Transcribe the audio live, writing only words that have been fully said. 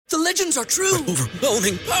The legends are true.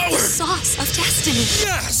 Overwhelming power! Sauce of destiny.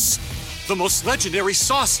 Yes! The most legendary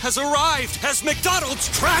sauce has arrived as McDonald's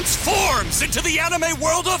transforms into the anime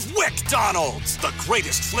world of WickDonald's. The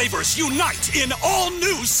greatest flavors unite in all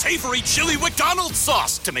new savory chili McDonald's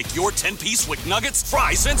sauce to make your 10-piece Wick Nuggets,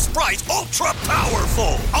 fries, and Sprite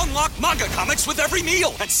ultra-powerful. Unlock manga comics with every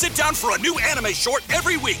meal and sit down for a new anime short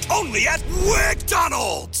every week only at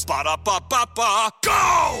WickDonald's. Ba-da-ba-ba-ba,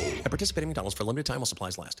 go! At participating McDonald's for a limited time while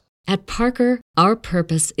supplies last. At Parker, our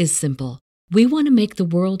purpose is simple. We want to make the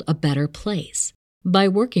world a better place by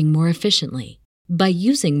working more efficiently, by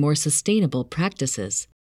using more sustainable practices,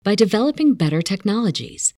 by developing better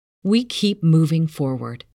technologies. We keep moving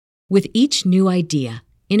forward. With each new idea,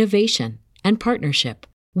 innovation, and partnership,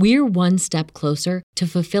 we're one step closer to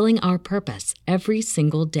fulfilling our purpose every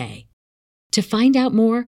single day. To find out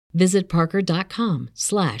more, visit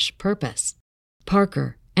parker.com/purpose.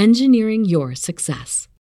 Parker, engineering your success.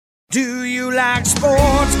 Do you like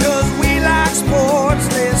sports? 'Cause we like sports.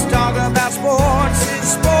 Let's talk about sports.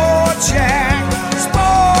 It's Sports Yak.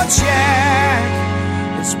 Sports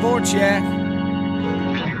Yak. It's Sports Yak.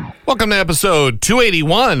 Welcome to episode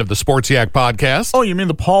 281 of the Sports Yak podcast. Oh, you mean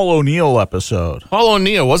the Paul O'Neill episode? Paul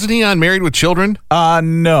O'Neill, wasn't he on Married with Children?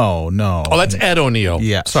 No. Oh, that's Ed O'Neill.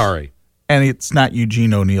 Yes. Sorry. And it's not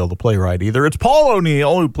Eugene O'Neill, the playwright, either. It's Paul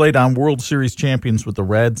O'Neill, who played on World Series champions with the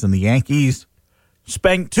Reds and the Yankees.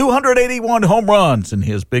 Spanked 281 home runs in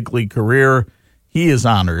his big league career. He is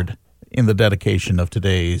honored in the dedication of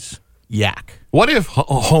today's Yak. What if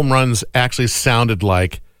home runs actually sounded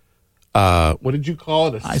like, what did you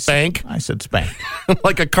call it? A spank? I said spank.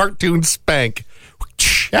 Like a cartoon spank.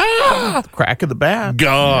 Crack of the bat.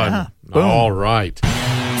 Gone. Yeah. Boom. All right.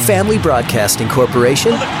 Family Broadcasting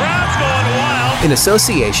Corporation, The crowd's going wild. in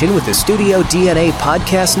association with the Studio DNA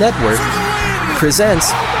Podcast Network,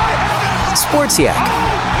 presents Sports Yak.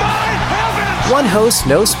 One host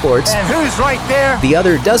knows sports, And who's right there? the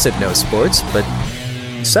other doesn't know sports, but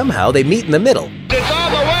somehow they meet in the middle. It's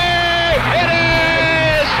on the way. It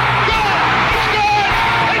is.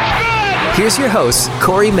 Good. It's good. Here's your hosts,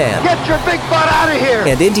 Corey Mann Get your big butt out of here.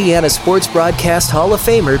 and Indiana Sports Broadcast Hall of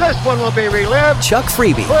Famer This one will be relived Chuck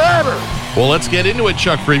Freeby. forever. Well, let's get into it,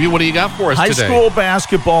 Chuck Freeby. What do you got for us High today? school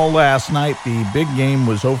basketball last night. The big game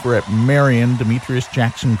was over at Marion, Demetrius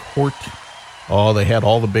Jackson Court. Oh, they had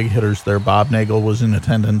all the big hitters there. Bob Nagel was in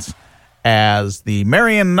attendance as the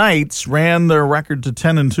Marion Knights ran their record to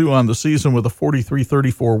 10-2 on the season with a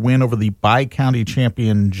 43-34 win over the bi-county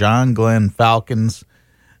champion John Glenn Falcons.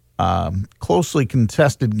 Closely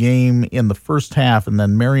contested game in the first half, and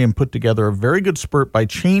then Marion put together a very good spurt by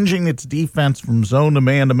changing its defense from zone to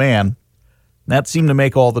man-to-man. That seemed to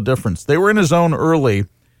make all the difference. They were in a zone early.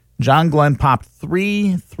 John Glenn popped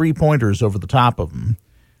 3 3-pointers over the top of them.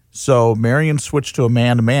 So Marion switched to a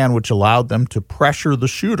man-to-man, which allowed them to pressure the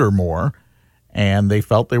shooter more. And they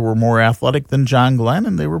felt they were more athletic than John Glenn,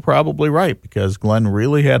 and they were probably right because Glenn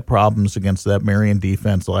really had problems against that Marion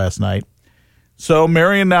defense last night. So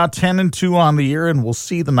Marion now 10-2 on the year, and we'll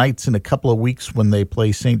see the Knights in a couple of weeks when they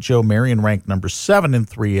play St. Joe. Marion ranked number 7 in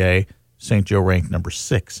 3A. St. Joe ranked number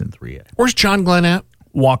 6 in 3A. Where's John Glenn at?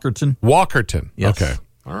 Walkerton. Yes. Okay.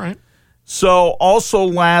 All right. So also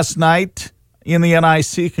last night in the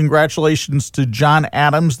NIC, congratulations to John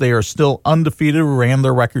Adams. They are still undefeated, ran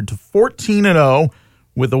their record to 14-0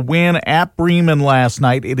 with a win at Bremen last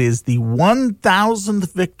night. It is the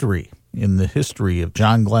 1,000th victory in the history of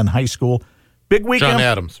John Glenn High School. Big weekend.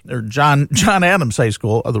 John Adams High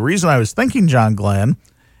School. The reason I was thinking John Glenn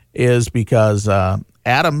is because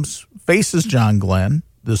Adams faces John Glenn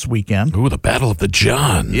this weekend. Ooh, the Battle of the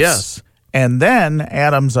Johns. Yes. And then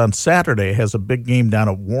Adams on Saturday has a big game down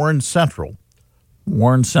at Warren Central.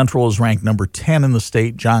 Warren Central is ranked number 10 in the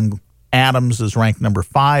state. John Adams is ranked number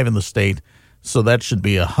 5 in the state. So that should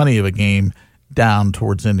be a honey of a game down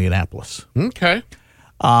towards Indianapolis. Okay.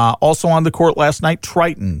 Also on the court last night,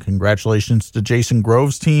 Triton. Congratulations to Jason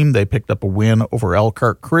Grove's team. They picked up a win over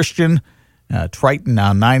Elkhart Christian. Triton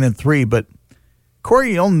now 9-3. But,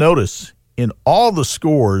 Corey, you'll notice in all the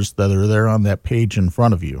scores that are there on that page in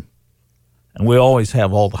front of you, and we always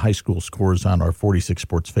have all the high school scores on our 46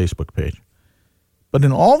 Sports Facebook page, but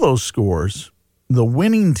in all those scores, the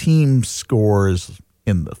winning team scores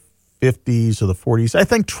in the 50s or the 40s. I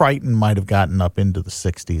think Triton might have gotten up into the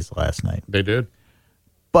 60s last night. They did.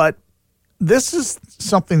 But this is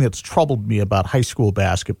something that's troubled me about high school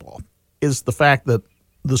basketball, is the fact that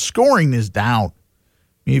the scoring is down.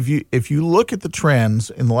 If you look at the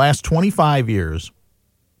trends in the last 25 years,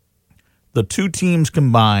 the two teams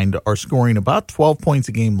combined are scoring about 12 points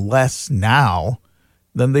a game less now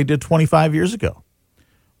than they did 25 years ago.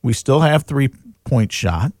 We still have three-point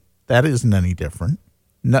shot. That isn't any different.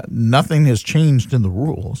 Nothing has changed in the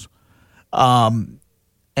rules. And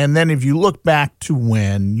then if you look back to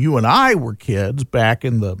when you and I were kids back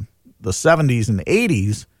in the 70s and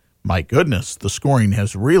 80s, my goodness, the scoring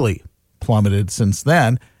has really plummeted since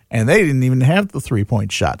then, and they didn't even have the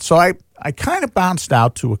three-point shot. So I kind of bounced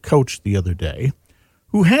out to a coach the other day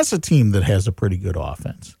who has a team that has a pretty good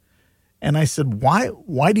offense. And I said,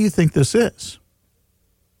 why do you think this is?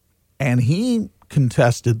 And he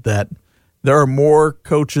contested that there are more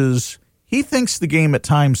coaches. He thinks the game at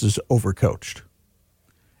times is overcoached,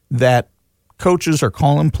 that coaches are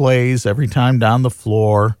calling plays every time down the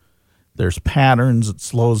floor. There's patterns that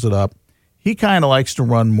slows it up. He kind of likes to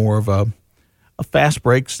run more of a fast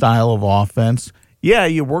break style of offense. Yeah,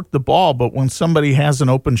 you work the ball, but when somebody has an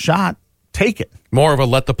open shot, take it. More of a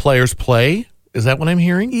let the players play? Is that what I'm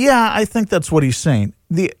hearing? Yeah, I think that's what he's saying.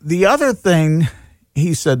 The other thing,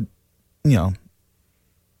 he said,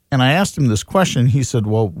 and I asked him this question, he said,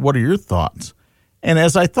 well, what are your thoughts? And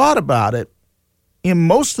as I thought about it, in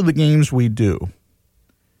most of the games we do,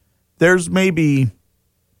 there's maybe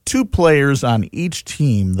 2 players on each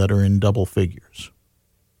team that are in double figures.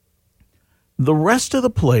 The rest of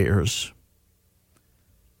the players,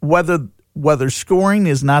 whether scoring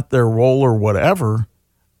is not their role or whatever,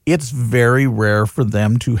 it's very rare for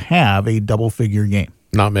them to have a double-figure game.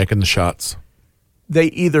 Not making the shots. They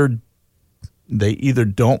either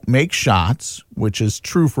don't make shots, which is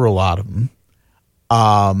true for a lot of them.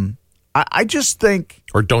 I just think...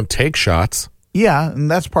 Or don't take shots. Yeah,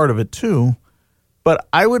 and that's part of it too. But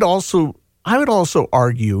I would also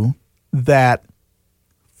argue that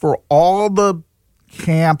for all the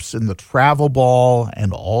camps and the travel ball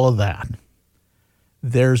and all of that,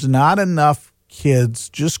 there's not enough kids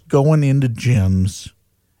just going into gyms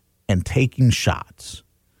and taking shots.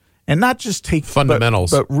 And not just take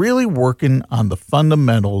fundamentals, but really working on the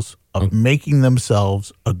fundamentals of making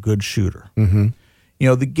themselves a good shooter. Mm-hmm.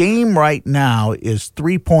 The game right now is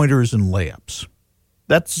 3-pointers and layups.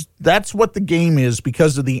 That's what the game is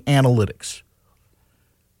because of the analytics.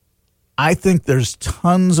 I think there's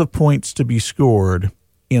tons of points to be scored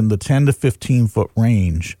in the 10 to 15 foot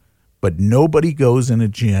range, but nobody goes in a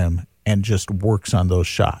gym and just works on those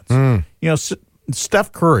shots.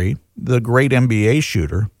 Steph Curry, the great NBA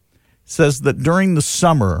shooter, says that during the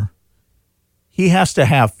summer, he has to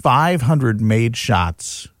have 500 made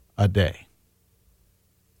shots a day.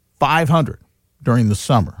 500 during the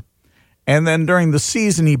summer. And then during the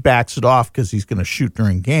season, he backs it off because he's going to shoot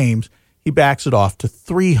during games. He backs it off to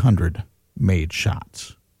 300 made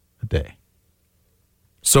shots a day.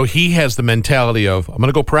 So he has the mentality of, I'm going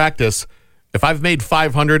to go practice. If I've made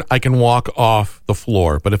 500, I can walk off the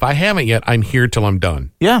floor. But if I haven't yet, I'm here till I'm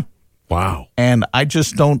done. Yeah. Wow. And I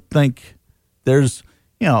just don't think there's,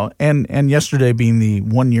 and yesterday being the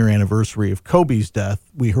 1-year anniversary of Kobe's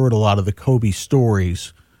death, we heard a lot of the Kobe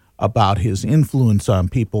stories about his influence on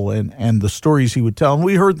people and the stories he would tell. And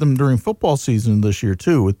we heard them during football season this year,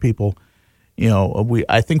 too, with people.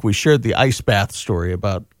 I think we shared the ice bath story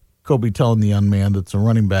about Kobe telling the young man that's a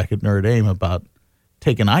running back at Notre Dame about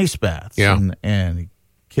taking ice baths. Yeah. And the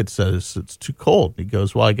kid says it's too cold. He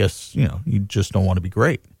goes, well, I guess, you just don't want to be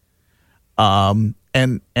great. And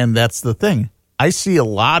that's the thing. I see a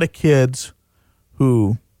lot of kids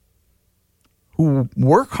who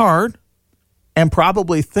work hard and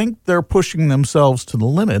probably think they're pushing themselves to the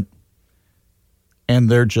limit, and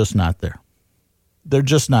they're just not there. They're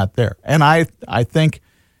just not there. And I think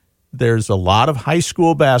there's a lot of high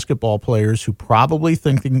school basketball players who probably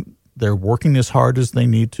thinking they're working as hard as they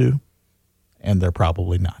need to, and they're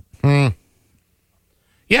probably not.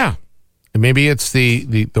 Yeah. And maybe it's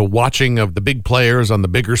the watching of the big players on the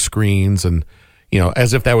bigger screens and,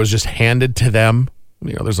 as if that was just handed to them.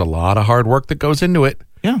 There's a lot of hard work that goes into it.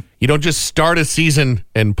 Yeah. You don't just start a season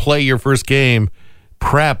and play your first game,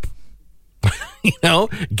 prep,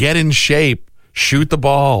 get in shape, shoot the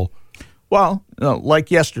ball. Well,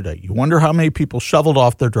 like yesterday, you wonder how many people shoveled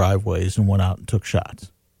off their driveways and went out and took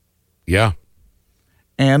shots. Yeah.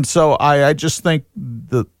 And so I just think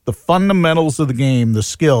the fundamentals of the game, the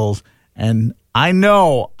skills, and I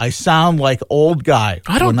know I sound like old guy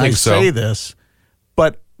when I say this,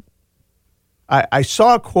 but I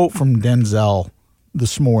saw a quote from Denzel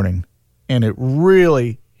this morning, and it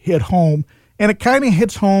really hit home, and it kind of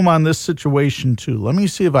hits home on this situation too. Let me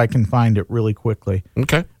see if I can find it really quickly.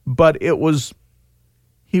 Okay. But he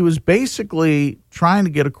was basically trying to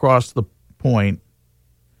get across the point,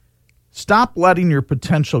 stop letting your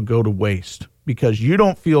potential go to waste because you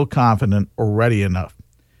don't feel confident or ready enough.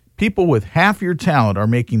 People with half your talent are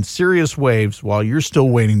making serious waves while you're still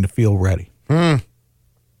waiting to feel ready.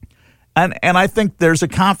 And I think there's a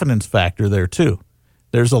confidence factor there, too.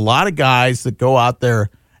 There's a lot of guys that go out there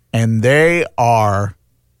and they are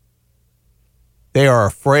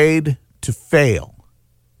afraid to fail.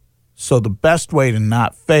 So the best way to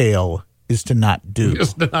not fail is to not do.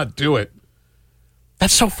 Just to not do it.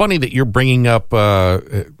 That's so funny that you're bringing up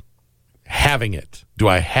having it. Do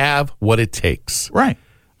I have what it takes? Right.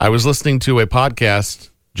 I was listening to a podcast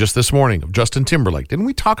just this morning of Justin Timberlake. Didn't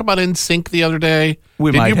we talk about NSYNC the other day?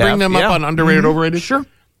 We Did might you bring have, them yeah. up on Underrated, Overrated? Sure.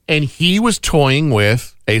 And he was toying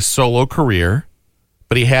with a solo career,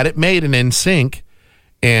 but he had it made in NSYNC.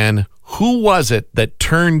 And who was it that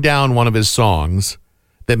turned down one of his songs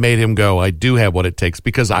that made him go, I do have what it takes?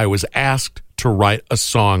 Because I was asked to write a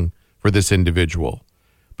song for this individual.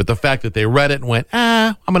 But the fact that they read it and went,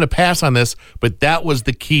 I'm going to pass on this. But that was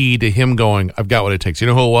the key to him going, I've got what it takes. You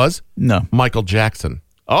know who it was? No. Michael Jackson.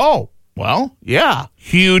 Oh, well, yeah.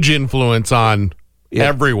 Huge influence on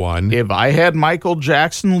everyone. If I had Michael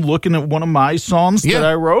Jackson looking at one of my songs that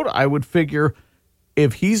I wrote, I would figure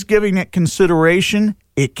if he's giving it consideration,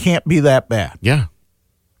 it can't be that bad. Yeah.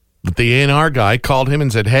 But the A&R guy called him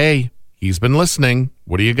and said, hey, he's been listening.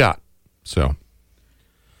 What do you got? So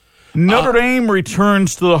Notre Dame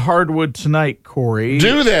returns to the hardwood tonight, Corey.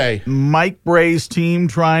 do they? Mike Bray's team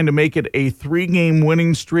trying to make it a 3-game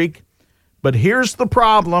winning streak. But here's the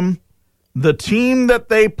problem. The team that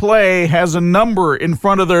they play has a number in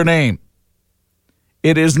front of their name.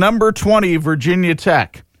 It is number 20, Virginia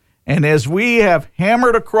Tech. And as we have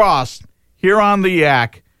hammered across here on the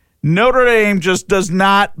Yak, Notre Dame just does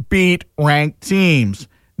not beat ranked teams.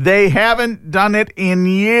 They haven't done it in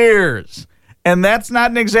years. And that's not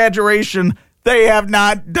an exaggeration. They have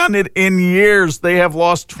not done it in years. They have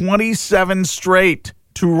lost 27 straight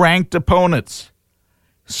to ranked opponents.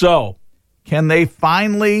 So, can they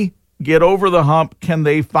finally get over the hump? Can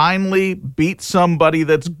they finally beat somebody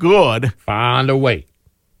that's good? Find a way.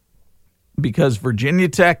 Because Virginia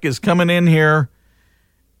Tech is coming in here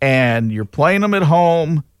and you're playing them at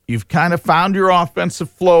home. You've kind of found your offensive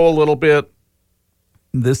flow a little bit.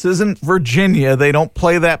 This isn't Virginia. They don't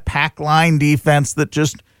play that pack line defense that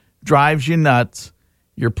just drives you nuts.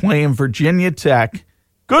 You're playing Virginia Tech.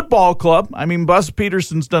 Good ball club. I mean, Buzz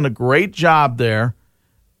Peterson's done a great job there.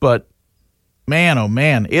 But, man, oh,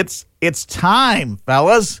 man, it's time,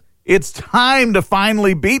 fellas. It's time to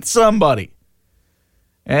finally beat somebody.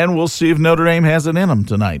 And we'll see if Notre Dame has it in them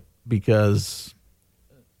tonight, because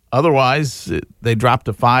otherwise they drop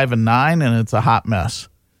to 5-9 and it's a hot mess.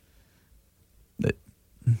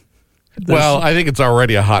 Well, I think it's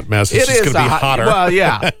already a hot mess. It's just going to be hotter. Well,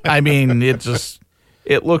 yeah. I mean, it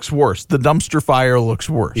looks worse. The dumpster fire looks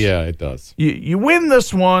worse. Yeah, it does. You win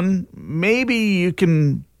this one, maybe you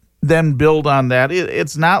can then build on that.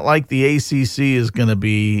 It's not like the ACC is going to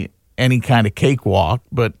be any kind of cakewalk,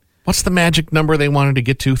 but what's the magic number they wanted to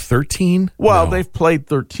get to? 13? Well, No. they've played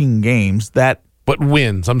 13 games. But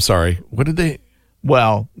wins. I'm sorry. What did they?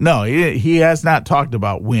 Well, no, he has not talked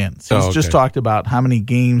about wins. He's just okay. talked about how many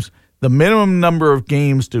games, the minimum number of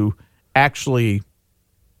games to actually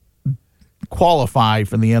qualify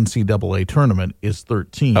for the NCAA tournament is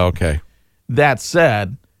 13. Okay. That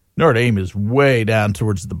said, Notre Dame is way down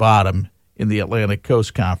towards the bottom in the Atlantic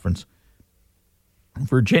Coast Conference.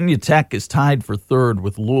 Virginia Tech is tied for third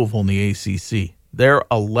with Louisville in the ACC. They're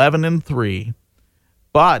 11-3,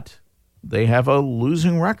 but they have a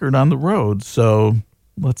losing record on the road. So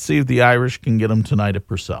let's see if the Irish can get them tonight at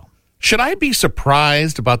Purcell. Should I be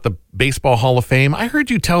surprised about the Baseball Hall of Fame? I heard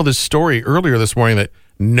you tell this story earlier this morning that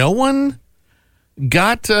no one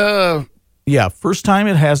got... Yeah, first time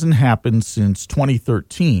it hasn't happened since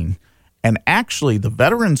 2013. And actually, the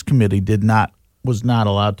Veterans Committee was not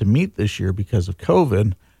allowed to meet this year because of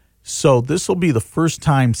COVID. So this will be the first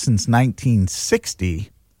time since 1960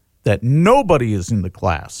 that nobody is in the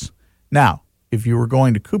class. Now, if you were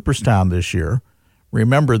going to Cooperstown this year,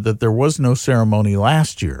 remember that there was no ceremony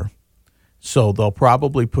last year. So they'll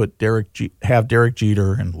probably have Derek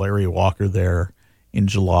Jeter and Larry Walker there in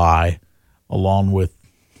July, along with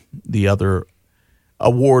the other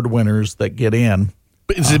award winners that get in.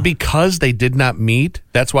 But is it because they did not meet?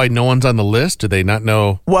 That's why no one's on the list? Do they not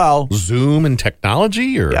know Zoom and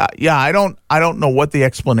technology? Or Yeah. I don't know what the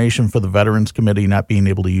explanation for the Veterans Committee not being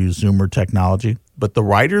able to use Zoom or technology. But the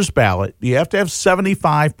writer's ballot, you have to have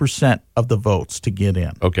 75% of the votes to get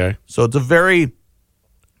in. Okay. So it's a very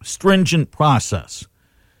stringent process.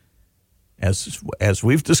 As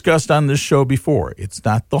we've discussed on this show before, it's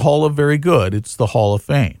not the Hall of Very Good, it's the Hall of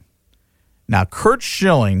Fame. Now, Curt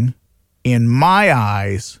Schilling, in my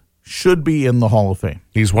eyes, should be in the Hall of Fame.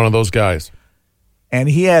 He's one of those guys. And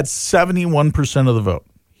he had 71% of the vote.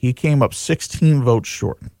 He came up 16 votes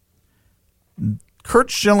short.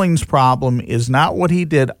 Curt Schilling's problem is not what he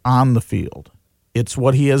did on the field. It's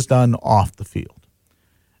what he has done off the field.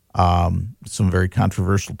 Some very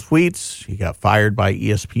controversial tweets. He got fired by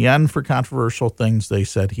ESPN for controversial things. They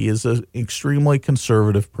said he is an extremely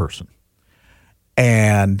conservative person.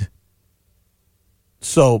 And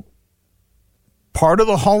so part of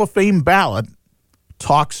the Hall of Fame ballot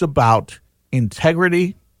talks about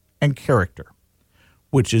integrity and character,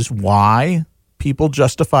 which is why people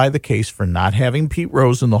justify the case for not having Pete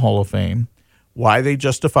Rose in the Hall of Fame, why they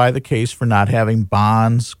justify the case for not having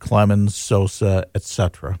Bonds, Clemens, Sosa,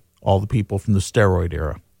 etc., all the people from the steroid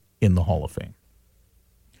era in the Hall of Fame.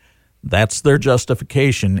 That's their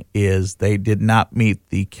justification, is they did not meet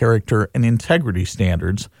the character and integrity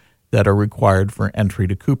standards that are required for entry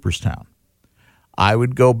to Cooperstown. I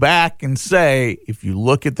would go back and say, if you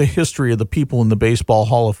look at the history of the people in the Baseball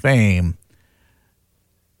Hall of Fame,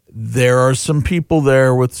 there are some people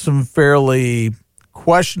there with some fairly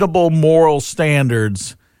questionable moral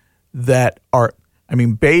standards that are,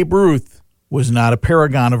 Babe Ruth was not a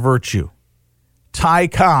paragon of virtue. Ty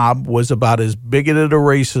Cobb was about as bigoted a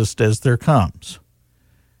racist as there comes.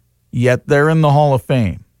 Yet they're in the Hall of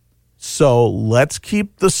Fame. So let's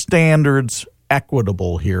keep the standards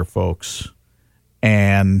equitable here, folks.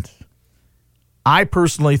 And I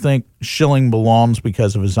personally think Schilling belongs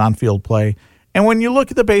because of his on-field play. And when you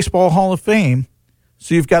look at the Baseball Hall of Fame,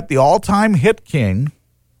 so you've got the all-time hit king,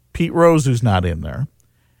 Pete Rose, who's not in there,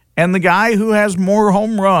 and the guy who has more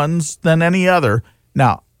home runs than any other.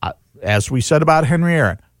 Now, as we said about Henry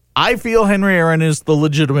Aaron, I feel Henry Aaron is the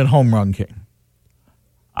legitimate home run king.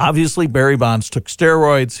 Obviously, Barry Bonds took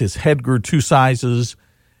steroids. His head grew 2 sizes.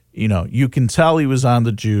 You can tell he was on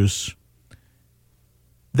the juice.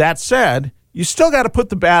 That said, you still got to put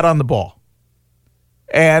the bat on the ball.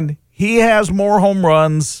 And he has more home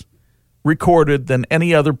runs recorded than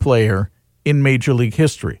any other player in Major League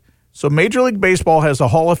history. So Major League Baseball has a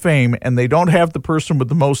Hall of Fame, and they don't have the person with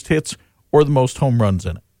the most hits or the most home runs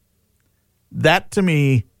in it. That, to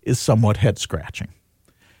me, is somewhat head-scratching.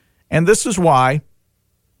 And this is why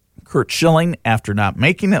Curt Schilling, after not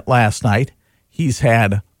making it last night, he's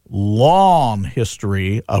had long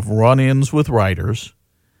history of run-ins with writers.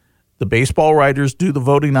 The baseball writers do the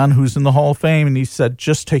voting on who's in the Hall of Fame, and he said,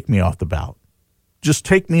 just take me off the ballot. Just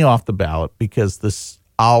take me off the ballot because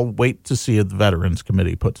I'll wait to see if the Veterans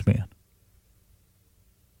Committee puts me in.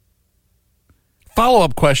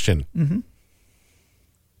 Follow-up question. Mm-hmm.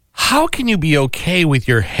 How can you be okay with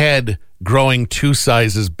your head growing 2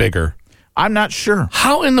 sizes bigger? I'm not sure.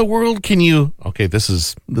 How in the world can you? Okay, this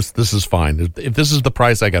is fine. If this is the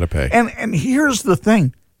price I got to pay. And here's the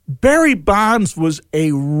thing. Barry Bonds was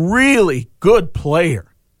a really good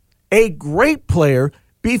player, a great player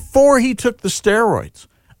before he took the steroids.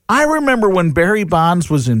 I remember when Barry Bonds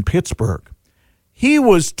was in Pittsburgh. He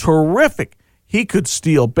was terrific. He could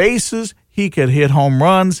steal bases. He could hit home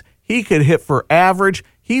runs. He could hit for average.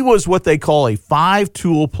 He was what they call a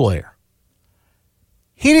 5-tool player.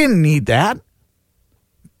 He didn't need that,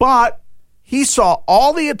 but he saw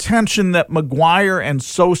all the attention that McGwire and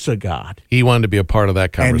Sosa got. He wanted to be a part of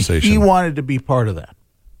that conversation. And he wanted to be part of that.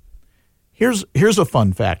 Here's a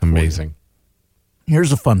fun fact. Amazing.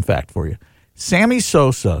 Here's a fun fact for you. Sammy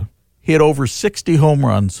Sosa hit over 60 home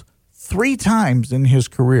runs 3 times in his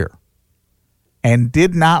career and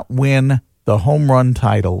did not win the home run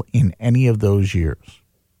title in any of those years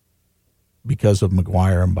because of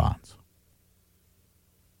McGwire and Bonds.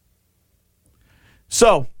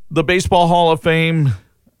 So, the Baseball Hall of Fame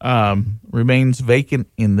remains vacant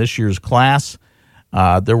in this year's class.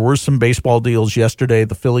 There were some baseball deals yesterday.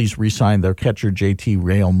 The Phillies re-signed their catcher, JT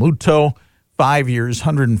Realmuto, 5 years,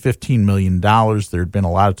 $115 million. There had been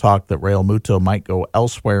a lot of talk that Realmuto might go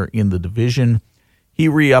elsewhere in the division. He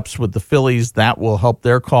re-ups with the Phillies. That will help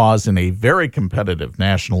their cause in a very competitive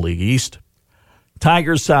National League East.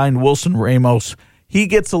 Tigers signed Wilson Ramos. He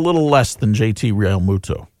gets a little less than JT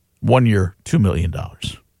Realmuto. 1 year, $2 million.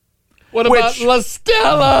 What about La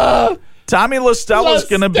Stella? Tommy La Stella is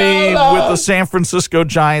going to be with the San Francisco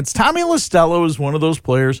Giants. Tommy La Stella is one of those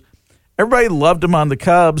players. Everybody loved him on the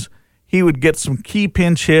Cubs. He would get some key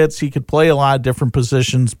pinch hits. He could play a lot of different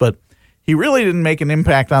positions, but he really didn't make an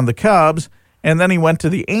impact on the Cubs. And then he went to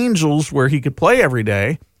the Angels where he could play every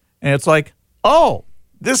day. And it's like, oh,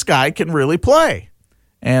 this guy can really play.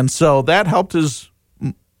 And so that helped his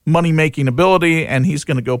money-making ability, and he's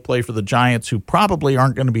going to go play for the Giants, who probably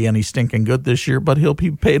aren't going to be any stinking good this year, but he'll be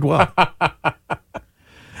paid well.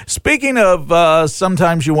 Speaking of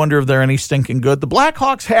sometimes you wonder if they're any stinking good, the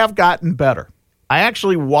Blackhawks have gotten better. I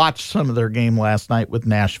actually watched some of their game last night with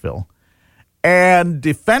Nashville, And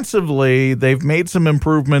defensively, they've made some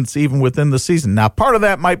improvements even within the season. Now, part of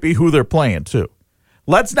that might be who they're playing, too.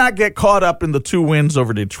 Let's not get caught up in the 2 wins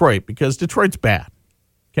over Detroit because Detroit's bad,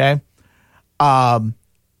 okay?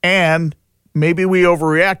 And maybe we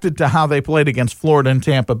overreacted to how they played against Florida and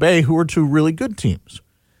Tampa Bay, who are 2 really good teams.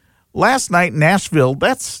 Last night, Nashville,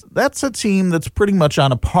 that's a team that's pretty much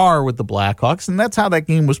on a par with the Blackhawks, and that's how that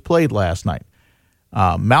game was played last night.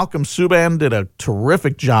 Malcolm Subban did a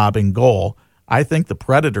terrific job in goal. I think the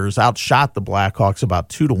Predators outshot the Blackhawks about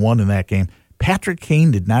 2-1 in that game. Patrick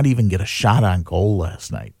Kane did not even get a shot on goal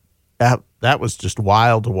last night. That was just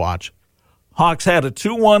wild to watch. Hawks had a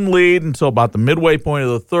 2-1 lead until about the midway point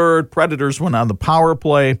of the third. Predators went on the power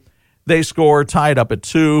play. They scored, tied up at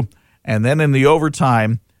 2. And then in the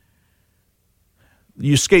overtime,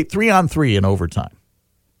 you skate 3-on-3 in overtime.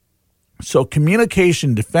 So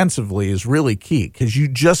communication defensively is really key because you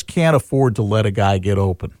just can't afford to let a guy get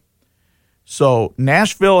open. So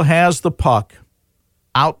Nashville has the puck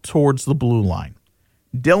out towards the blue line.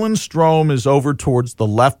 Dylan Strome is over towards the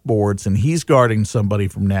left boards, and he's guarding somebody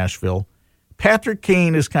from Nashville. Patrick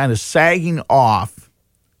Kane is kind of sagging off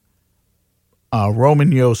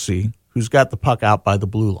Roman Josi, who's got the puck out by the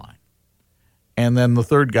blue line. And then the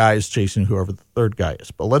third guy is chasing whoever the third guy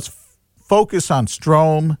is. But let's focus on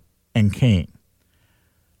Strome and Kane.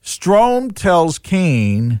 Strome tells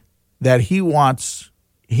Kane that he wants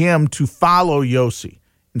him to follow Josi.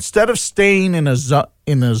 Instead of staying in a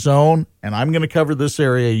zone, and I'm going to cover this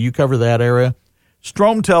area, you cover that area,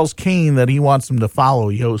 Strome tells Kane that he wants him to follow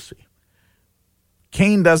Josi.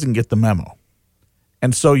 Kane doesn't get the memo.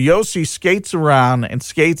 And so Josi skates around and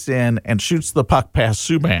skates in and shoots the puck past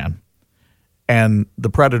Subban, and the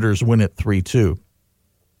Predators win it 3-2.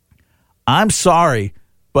 I'm sorry,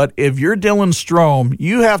 but if you're Dylan Strome,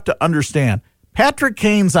 you have to understand, Patrick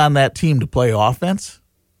Kane's on that team to play offense.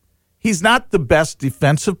 He's not the best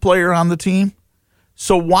defensive player on the team.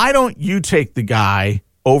 So why don't you take the guy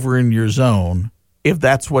over in your zone if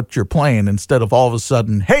that's what you're playing instead of all of a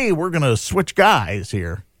sudden, hey, we're going to switch guys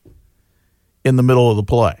here in the middle of the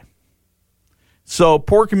play. So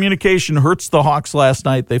poor communication hurts the Hawks last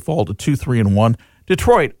night. They fall to 2-3-1.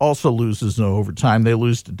 Detroit also loses in overtime. They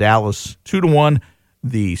lose to Dallas 2-1.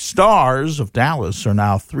 The Stars of Dallas are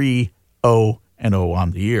now 3-0-0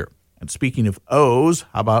 on the year. And speaking of O's,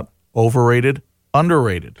 how about overrated,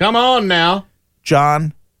 underrated? Come on now.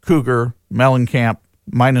 John Cougar Mellencamp,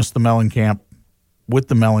 minus the Mellencamp, with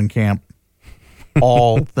the Mellencamp,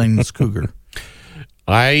 all things Cougar.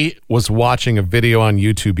 I was watching a video on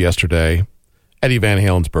YouTube yesterday, Eddie Van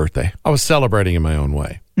Halen's birthday. I was celebrating in my own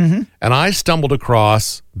way. Mm-hmm. And I stumbled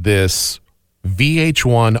across this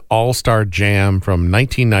VH1 All-Star Jam from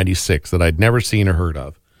 1996 that I'd never seen or heard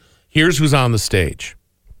of. Here's who's on the stage.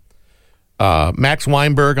 Max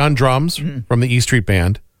Weinberg on drums from the E Street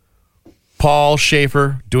Band. Paul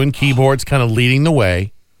Schaefer doing keyboards, kind of leading the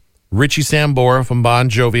way. Richie Sambora from Bon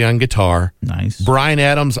Jovi on guitar. Nice. Bryan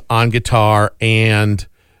Adams on guitar and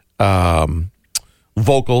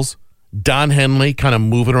vocals. Don Henley kind of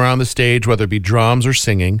moving around the stage, whether it be drums or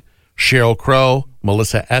singing. Sheryl Crow,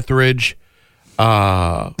 Melissa Etheridge.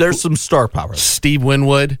 There's some star power. Steve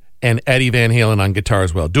Winwood and Eddie Van Halen on guitar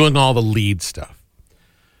as well, doing all the lead stuff.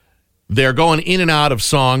 They're going in and out of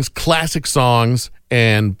songs, classic songs,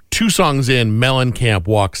 and 2 songs in, Mellencamp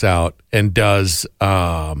walks out and does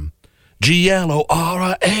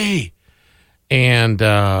G-L-O-R-A and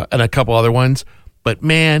a couple other ones. But,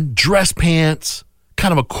 man, dress pants,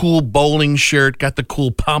 kind of a cool bowling shirt, got the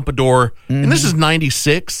cool pompadour. Mm-hmm. And this is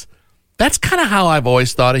 96. That's kind of how I've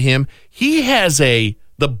always thought of him. He has the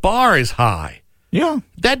bar is high. Yeah.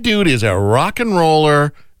 That dude is a rock and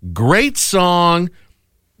roller, great song,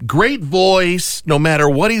 great voice, no matter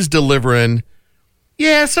what he's delivering.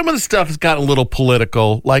 Yeah, some of the stuff has gotten a little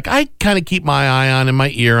political. Like, I kind of keep my eye on him,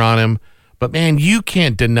 my ear on him. But, man, you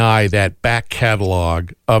can't deny that back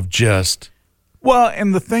catalog of just... Well,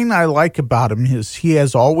 and the thing I like about him is he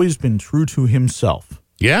has always been true to himself.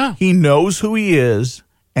 Yeah. He knows who he is,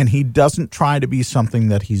 and he doesn't try to be something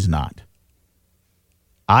that he's not.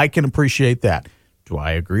 I can appreciate that. Do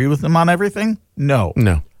I agree with him on everything? No.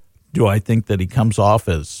 No. Do I think that he comes off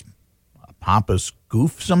as a pompous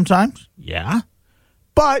goof sometimes? Yeah.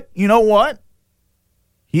 But you know what?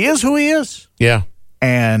 He is who he is. Yeah.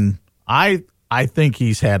 And I think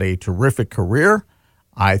he's had a terrific career.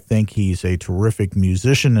 I think he's a terrific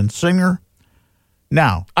musician and singer.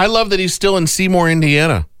 Now, I love that he's still in Seymour,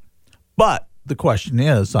 Indiana. But the question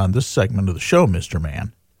is, on this segment of the show, Mr.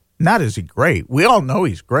 Man, not is he great. We all know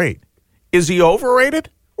he's great. Is he overrated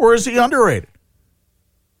or is he underrated?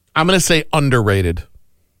 I'm going to say underrated.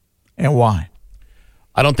 And why?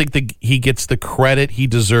 I don't think he gets the credit he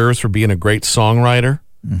deserves for being a great songwriter.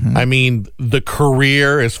 Mm-hmm. I mean, the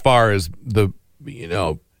career as far as the,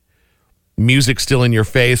 music still in your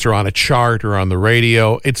face or on a chart or on the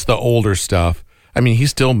radio, it's the older stuff. I mean, he's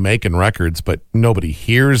still making records, but nobody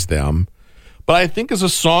hears them. But I think as a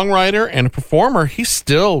songwriter and a performer, he's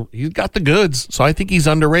got the goods. So I think he's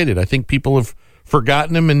underrated. I think people have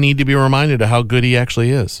forgotten him and need to be reminded of how good he actually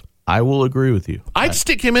is. I will agree with you. I'd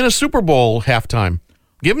stick him in a Super Bowl halftime.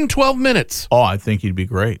 Give him 12 minutes. Oh, I think he'd be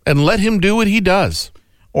great. And let him do what he does.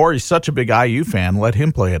 Or he's such a big IU fan, let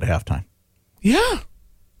him play at halftime. Yeah.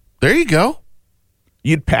 There you go.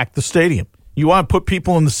 You'd pack the stadium. You want to put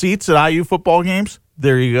people in the seats at IU football games?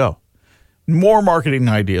 There you go. More marketing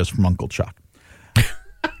ideas from Uncle Chuck.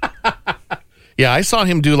 Yeah, I saw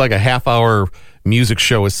him do like a half-hour music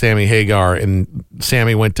show with Sammy Hagar, and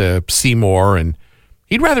Sammy went to Seymour, and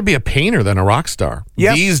he'd rather be a painter than a rock star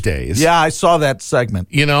these days. Yeah, I saw that segment.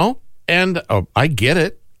 And I get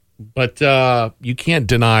it, but you can't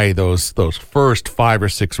deny those first 5 or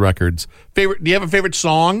 6 records. Do you have a favorite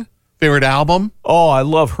song? Favorite album? Oh, I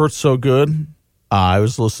love Hurt So Good. I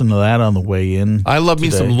was listening to that on the way in. I love me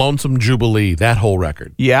some Lonesome Jubilee, that whole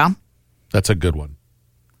record. Yeah? That's a good one.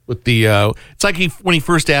 With the it's like when he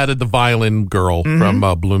first added the violin girl from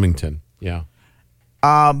Bloomington. Yeah.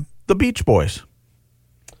 The Beach Boys.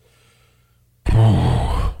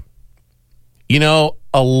 A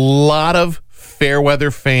lot of Fairweather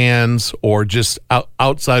fans or just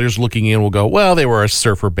outsiders looking in will go, well, they were a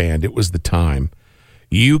surfer band. It was the time.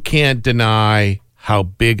 You can't deny how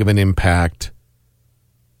big of an impact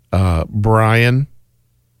Brian,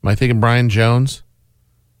 am I thinking Brian Jones?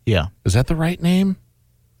 Yeah. Is that the right name?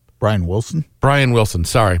 Brian Wilson? Brian Wilson,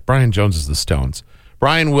 sorry. Brian Jones is the Stones.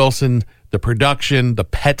 Brian Wilson, the production, the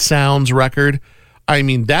Pet Sounds record. I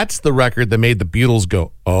mean, that's the record that made the Beatles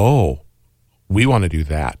go, oh, we want to do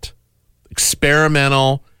that.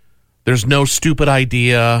 Experimental. There's no stupid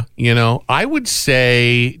idea. I would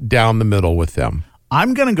say down the middle with them.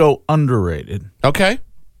 I'm going to go underrated. Okay.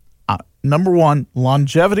 Number 1,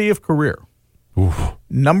 longevity of career. Oof.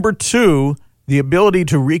 Number 2, the ability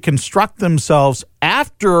to reconstruct themselves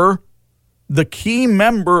after the key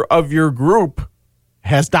member of your group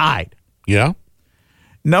has died. Yeah.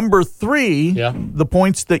 Number 3, the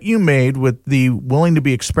points that you made with the willing to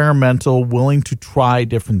be experimental, willing to try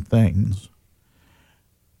different things.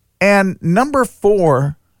 And number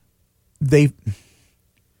 4,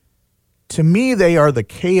 to me, they are the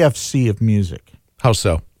KFC of music. How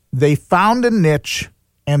so? They found a niche,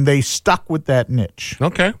 and they stuck with that niche.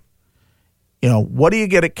 Okay. What do you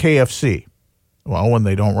get at KFC? Well, when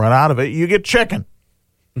they don't run out of it, you get chicken.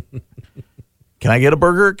 Can I get a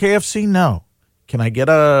burger at KFC? No. Can I get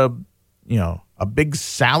a big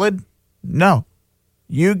salad? No.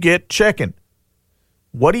 You get chicken.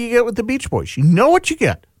 What do you get with the Beach Boys? You know what you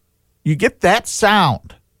get. You get that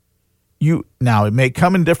sound. Now, it may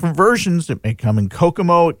come in different versions. It may come in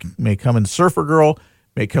Kokomo. It may come in Surfer Girl. It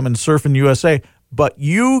may come in Surfin' USA. But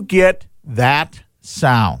you get that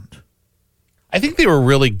sound. I think they were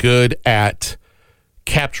really good at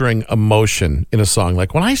capturing emotion in a song.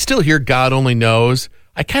 Like when I still hear God Only Knows,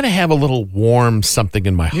 I kind of have a little warm something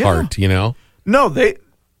in my heart, No,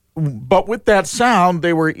 but with that sound,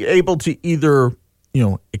 they were able to either,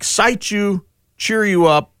 excite you, cheer you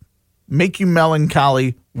up, make you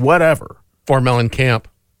melancholy, whatever. Or Mellencamp.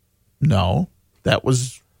 No, that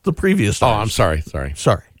was the previous. Oh, I'm sorry. Sorry.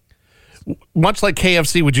 Much like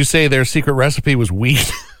KFC, would you say their secret recipe was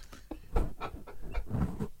wheat?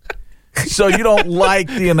 So you don't like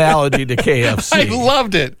the analogy to KFC? I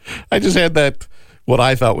loved it. I just had that, what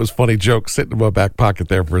I thought was funny joke sitting in my back pocket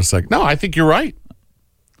there for a second. No, I think you're right.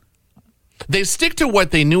 They stick to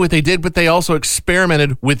what they knew what they did, but they also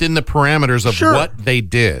experimented within the parameters of what they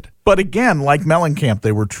did. But again, like Mellencamp,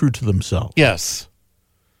 they were true to themselves. Yes.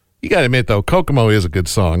 You got to admit, though, Kokomo is a good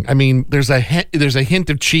song. I mean, there's a hint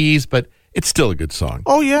of cheese, but it's still a good song.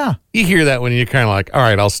 Oh, yeah. You hear that when you're kind of like, all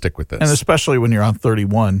right, I'll stick with this. And especially when you're on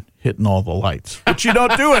 31, hitting all the lights, which you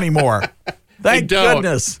don't do anymore. Thank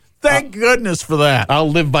goodness. Thank goodness for that. I'll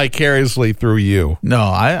live vicariously through you. No,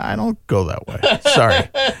 I don't go that way. Sorry.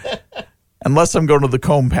 Unless I'm going to the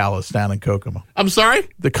Comb Palace down in Kokomo. I'm sorry?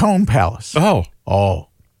 The Comb Palace. Oh,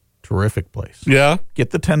 terrific place. Yeah?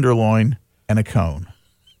 Get the tenderloin and a cone.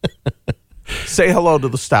 Say hello to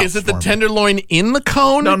the stouts. Is it the tenderloin in the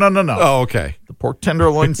cone? No. Oh, okay. The pork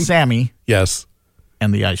tenderloin Sammy. Yes.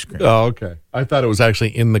 And the ice cream. Oh, okay. I thought it was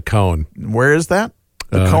actually in the cone. Where is that?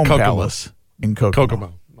 The Comb Kokomo. Palace in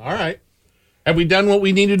Kokomo. All right. Have we done what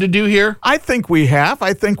we needed to do here? I think we have.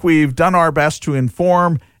 I think we've done our best to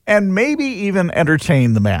inform and maybe even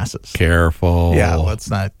entertain the masses. Careful. Yeah, let's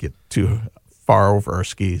not get too far over our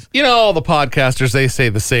skis. You know, all the podcasters, they say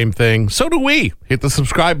the same thing. So do we. Hit the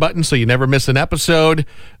subscribe button so you never miss an episode.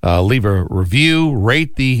 Leave a review.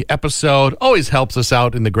 Rate the episode. Always helps us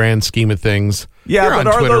out in the grand scheme of things. Yeah, You're but on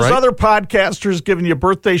are Twitter, those right? other podcasters giving you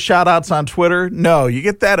birthday shout-outs on Twitter? No, you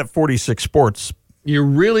get that at 46 Sports. You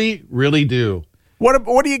really, really do.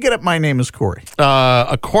 What do you get at My Name is Corey?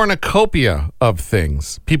 A cornucopia of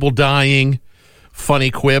things. People dying,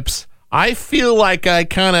 funny quips. I feel like I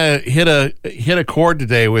kind of hit a chord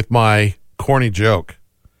today with my corny joke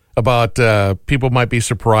about people might be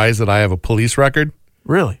surprised that I have a police record.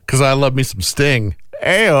 Really? Because I love me some Sting.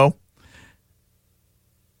 Ayo.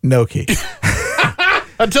 No key.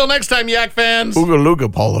 Until next time, Yak fans. Ooga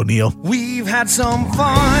looga, Paul O'Neill. We've had some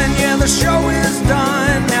fun, yeah, the show is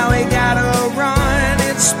done. Now we gotta run.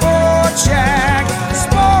 It's Sport Shack,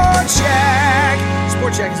 Sport Shack.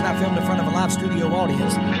 Sport Shack is not filmed in front of a live studio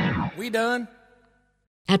audience. We done?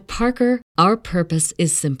 At Parker, our purpose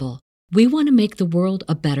is simple. We want to make the world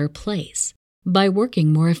a better place by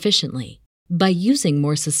working more efficiently, by using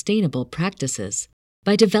more sustainable practices,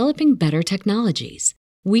 by developing better technologies.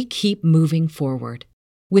 We keep moving forward.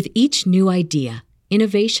 With each new idea,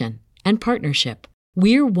 innovation, and partnership,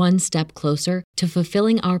 we're one step closer to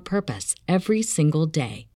fulfilling our purpose every single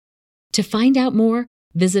day. To find out more,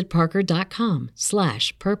 visit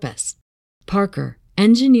parker.com/purpose. Parker,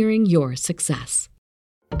 engineering your success.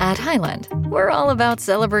 At Highland, we're all about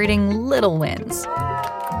celebrating little wins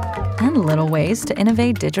and little ways to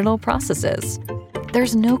innovate digital processes.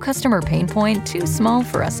 There's no customer pain point too small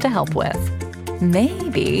for us to help with.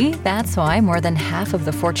 Maybe that's why more than half of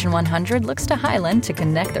the Fortune 100 looks to Highland to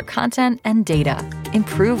connect their content and data,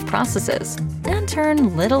 improve processes, and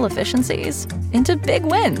turn little efficiencies into big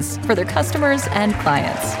wins for their customers and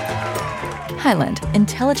clients. Highland,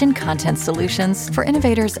 intelligent content solutions for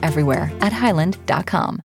innovators everywhere at highland.com.